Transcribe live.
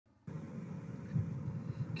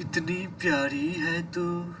कितनी प्यारी है तू,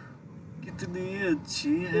 कितनी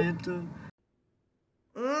अच्छी है तू।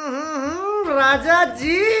 राजा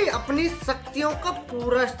जी अपनी शक्तियों का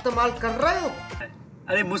पूरा इस्तेमाल कर रहे हो।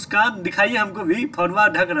 अरे मुस्कान दिखाइए हमको भी, फोनवा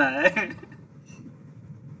ढक रहा है।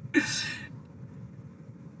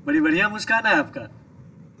 बड़ी बढ़िया मुस्कान है आपका।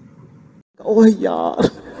 ओह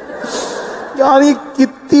यार, यार ये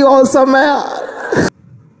कितनी औसम है यार।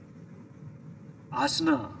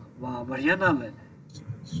 आसना, वाह बढ़िया नाम है।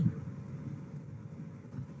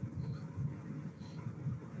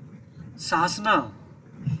 सासना,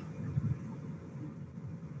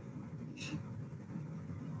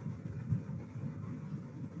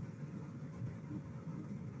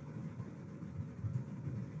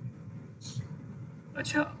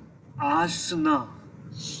 अच्छा आसना,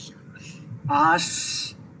 आस,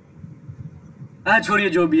 छोड़िए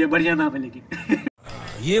जो भी है, बढ़िया नाम है लेकिन।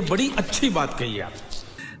 ये बड़ी अच्छी बात कही आप।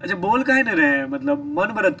 अच्छा बोल काहे नहीं रहे हैं, मतलब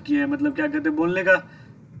मन व्रत किए हैं, मतलब क्या कहते हैं बोलने का।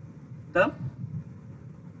 तब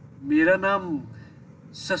मेरा नाम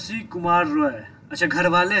शशि कुमार रॉय। अच्छा घर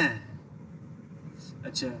वाले हैं।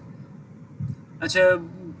 अच्छा अच्छा,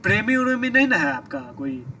 प्रेमी उरेमी नहीं ना है आपका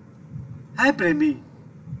कोई? है प्रेमी?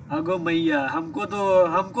 अगो मैया,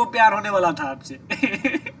 हमको प्यार होने वाला था आपसे।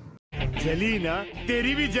 जली ना,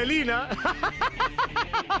 तेरी भी जली ना।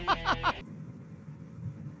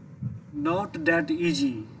 नॉट दैट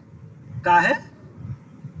इजी का है?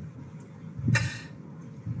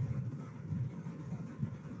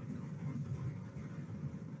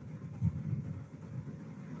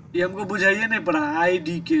 ये हमको बुझाइए नहीं पड़ा।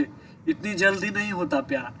 आईडी के इतनी जल्दी नहीं होता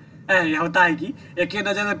प्यार। होता है कि एक ही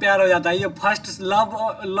नजर में प्यार हो जाता है। ये first love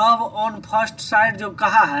on first side जो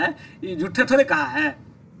कहा है, ये झूठे थोड़े कहा है।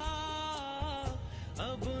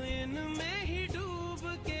 अब इनमें ही डूब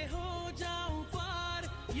के हो जाऊं पार,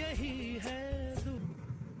 यही है।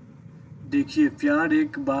 देखिए प्यार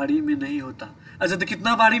एक बारी में नहीं होता। अच्छा तो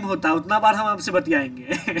कितना बारी में होता है, उतना बार हम आपसे बतियाएंगे।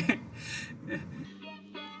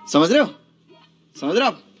 समझ रहे हो? समझ रहे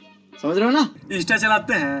हो आप? समझ रहे हो ना? इंस्टा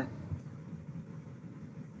चलाते हैं?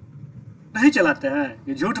 नहीं चलाते हैं,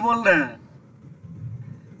 ये झूठ बोल रहे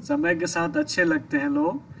हैं। समय के साथ अच्छे लगते हैं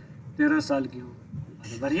लोग। 13 साल की हो,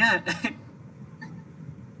 अरे बढ़िया है।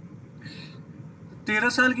 13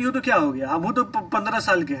 साल की हो तो क्या हो गया, हम तो 15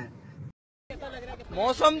 साल के हैं।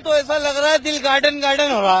 मौसम तो ऐसा लग रहा है दिल गार्डन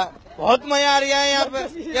गार्डन हो रहा है। बहुत मजा आ रहा है यहाँ पे,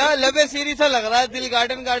 क्या लबे सीरी सा लग रहा है, दिल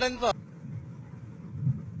गार्डन गार्डन। तो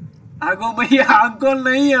आगो भैया अंकुल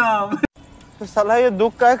नहीं हम। तो साला ये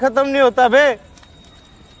दुख का खत्म नहीं होता बे।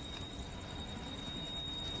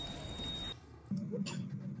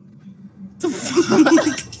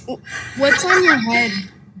 What's on your head?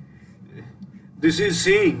 This is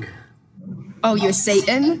Singh. Oh, you're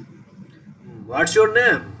Satan? What's your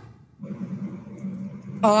name?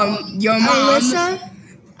 Your mom. Alyssa?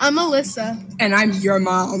 I'm Alyssa. And I'm your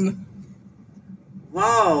mom.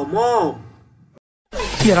 Wow, mom.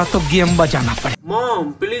 तेरा तो गेम बजाना पड़े।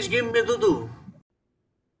 Mom, please give me दूधू।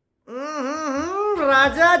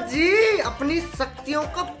 राजा जी अपनी शक्तियों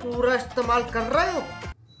का पूरा इस्तेमाल कर रहे हो।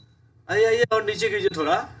 आइए आइए और नीचे कीजिए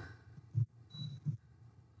थोड़ा।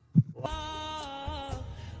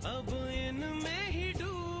 अब इनमें ही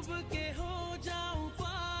डूब के हो जाऊं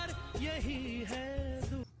पार, यही है।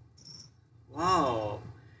 वाह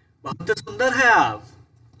बहुत सुंदर है आप।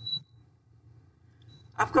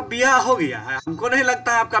 आपका ब्याह हो गया है? हमको नहीं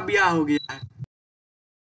लगता आपका ब्याह हो गया है।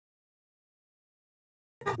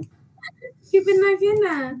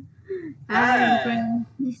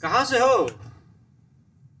 कहाँ से हो?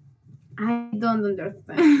 I don't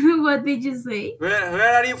understand. What did you say? Where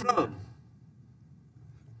are you from?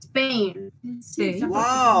 Spain.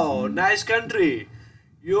 Wow, nice country.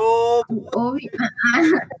 You. Oh,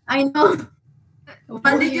 I know.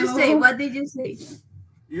 What did you say? What did you say?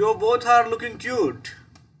 You both are looking cute.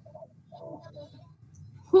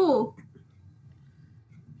 Who?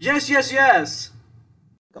 Yes, yes, yes.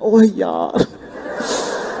 ओह यार,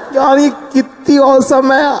 यार ये कितनी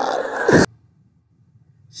awesome है यार।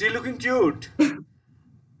 She looking cute.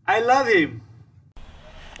 I love him.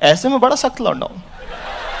 ऐसे में बड़ा सख्त लौंडा हूं,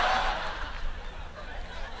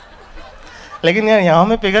 लेकिन यार यहाँ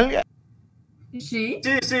में पिघल गया। Sí,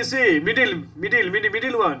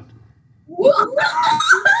 middle one.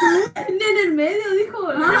 En el medio dijo.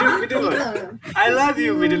 Middle one. I love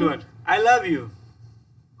you, middle one. I love you.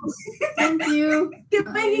 Thank you. Que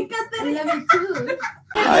pegue Catherine. I love you too.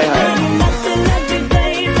 Hi hi.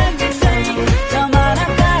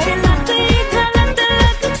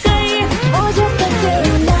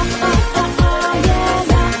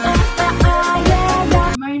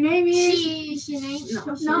 My name is. She name.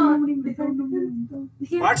 No.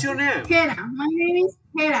 What's your name? Kera. My name is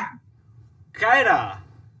Hera. Kaira.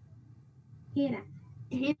 Hera.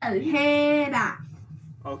 Hera.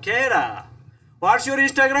 Okay, Ra. What's your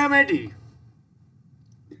Instagram ID?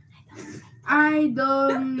 I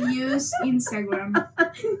don't use Instagram.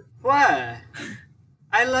 Why?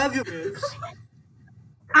 I love you, babes.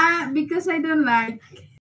 Because I don't like.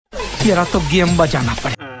 तेरा तो game बजाना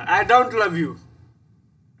पड़ेगा। I don't love you.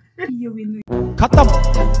 You win. खत्म।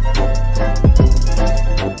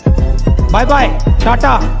 Bye bye,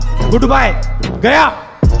 Tata, good bye, गया।